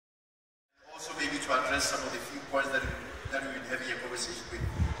to address some of the few points that we will have a conversation with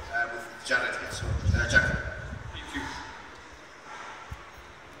Jared here. So, Jack. Thank you.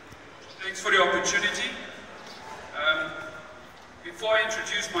 Thanks for the opportunity. Before I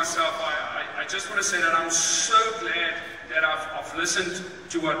introduce myself, I just want to say that I'm so glad that I've listened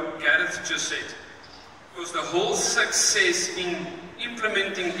to what Gareth just said. Because the whole success in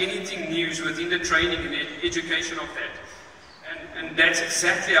implementing anything new is within the training and education of that. And that's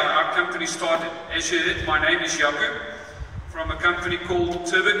exactly how our company started. As you heard, my name is Jaco, from a company called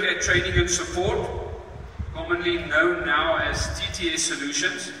TurboCAD Training and Support, commonly known now as TTS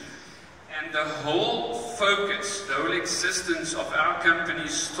Solutions. And the whole focus, the whole existence of our company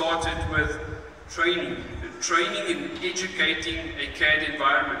started with training and educating a CAD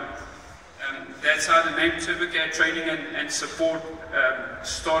environment. That's how the name TurboCAD Training and Support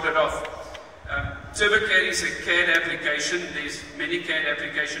started off. TurboCAD is a CAD application. There's many CAD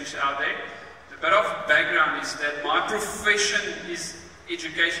applications out there. The bit of background is that my profession is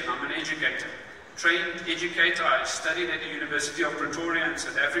education. I'm an educator, trained educator. I studied at the University of Pretoria in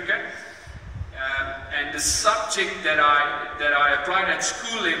South Africa. And the subject that I applied at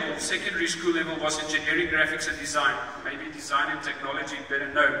school level, secondary school level, was engineering, graphics and design. Maybe design and technology,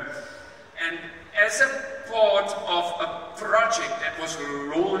 better known. And as a part of a project that was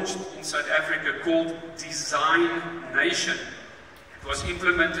launched in South Africa called Design Nation, it was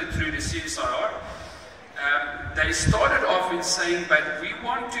implemented through the CSIR. They started off in saying, but we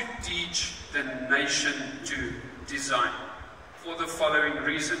want to teach the nation to design for the following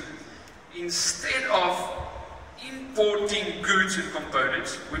reason. Instead of importing goods and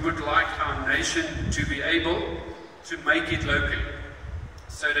components, we would like our nation to be able to make it locally.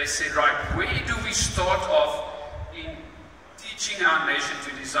 So they said, right, where do we start off in teaching our nation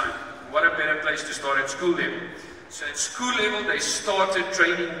to design? What a better place to start at school level. So at school level, they started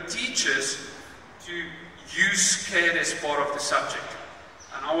training teachers to use CAD as part of the subject.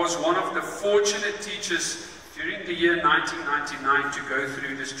 And I was one of the fortunate teachers during the year 1999 to go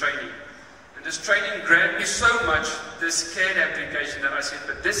through this training. And this training grabbed me so much, this CAD application, that I said,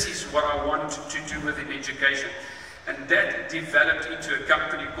 but this is what I want to do within education. And that developed into a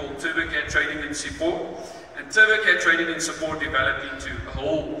company called TurboCAD Training and Support. And TurboCAD Training and Support developed into a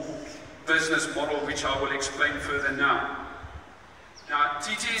whole business model, which I will explain further now. Now,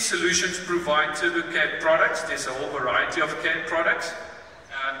 TTS Solutions provide TurboCAD products. There's a whole variety of CAD products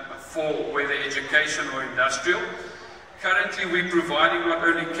for whether education or industrial. Currently, we're providing not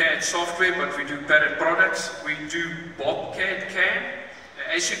only CAD software, but we do padded products. We do BobCAD CAM.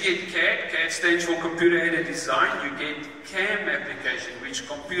 As you get CAD, CAD stands for computer-aided design, you get CAM application, which is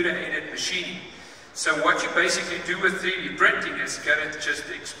computer-aided machining. So what you basically do with 3D printing, as Gareth just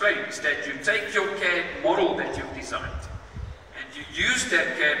explained, is that you take your CAD model that you've designed, and you use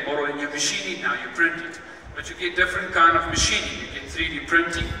that CAD model and you machine it now, you print it. But you get different kind of machining. You get 3D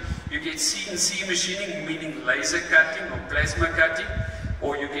printing, you get CNC machining, meaning laser cutting or plasma cutting,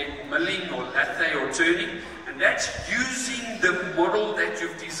 or you get milling or lathe or turning. And that's using the model that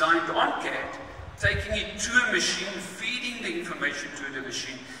you've designed on CAD, taking it to a machine, feeding the information to the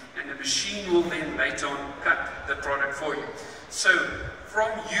machine, and the machine will then later on cut the product for you. So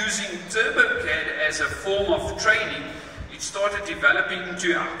from using TurboCAD as a form of training, it started developing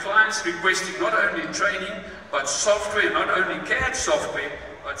into our clients requesting not only training, but software, not only CAD software,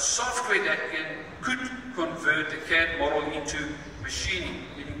 but software that could convert the CAD model into machining,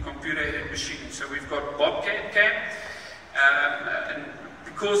 meaning computer-aided machining. So we've got BobCAD CAM, and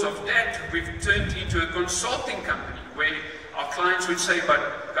because of that, we've turned into a consulting company where our clients would say,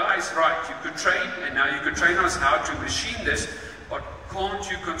 but guys, right, you could train, and now you could train us how to machine this, but can't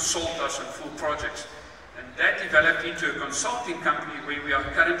you consult us on full projects? And that developed into a consulting company where we are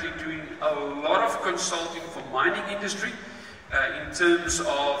currently doing a lot of consulting for mining industry, in terms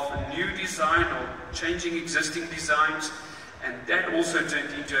of new design or changing existing designs, and that also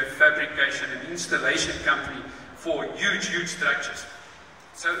turned into a fabrication and installation company for huge, huge structures.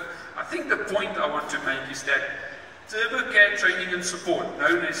 So I think the point I want to make is that TurboCAD Training and Support,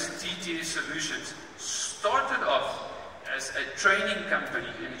 known as TTS Solutions, started off as a training company,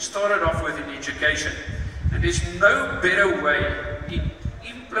 and it started off with an education. And there's no better way in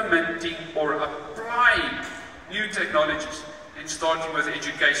implementing or applying new technologies than starting with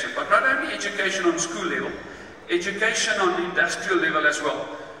education. But not only education on school level, education on industrial level as well.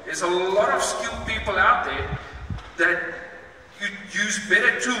 There's a lot of skilled people out there that could use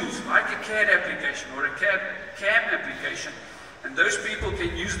better tools like a CAD application or a CAM application. And those people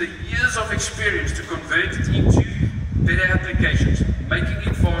can use the years of experience to convert it into better applications, making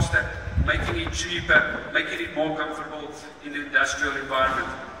it faster, making it cheaper, making it more comfortable in the industrial environment.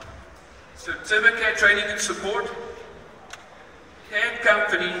 So TurboCAD training and support. CAD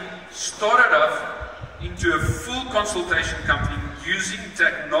company started off into a full consultation company using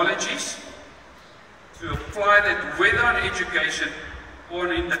technologies to apply that whether on education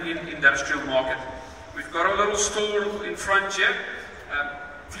or in the industrial market. We've got a little store in front here.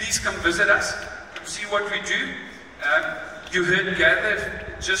 Please come visit us, come see what we do. You heard Gather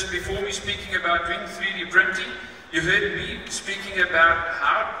just before me speaking about doing 3D printing. You heard me speaking about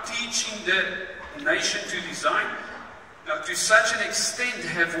how teaching the nation to design. Now, to such an extent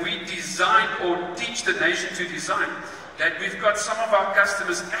have we designed or teach the nation to design that we've got some of our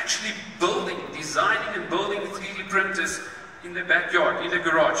customers actually designing and building 3D printers in the backyard, in the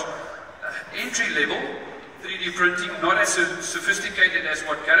garage. Entry level 3D printing, not as sophisticated as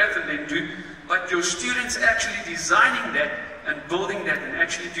what Gareth and them do, but your students actually designing that and building that and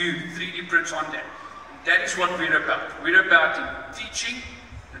actually do 3D prints on that. And that is what we're about. We're about in teaching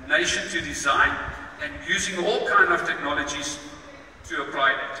the nation to design and using all kinds of technologies to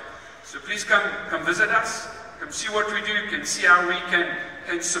apply that. So please come visit us, come see what we do, can see how we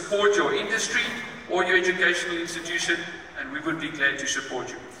can support your industry or your educational institution, and we would be glad to support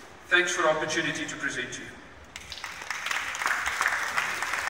you. Thanks for the opportunity to present to you.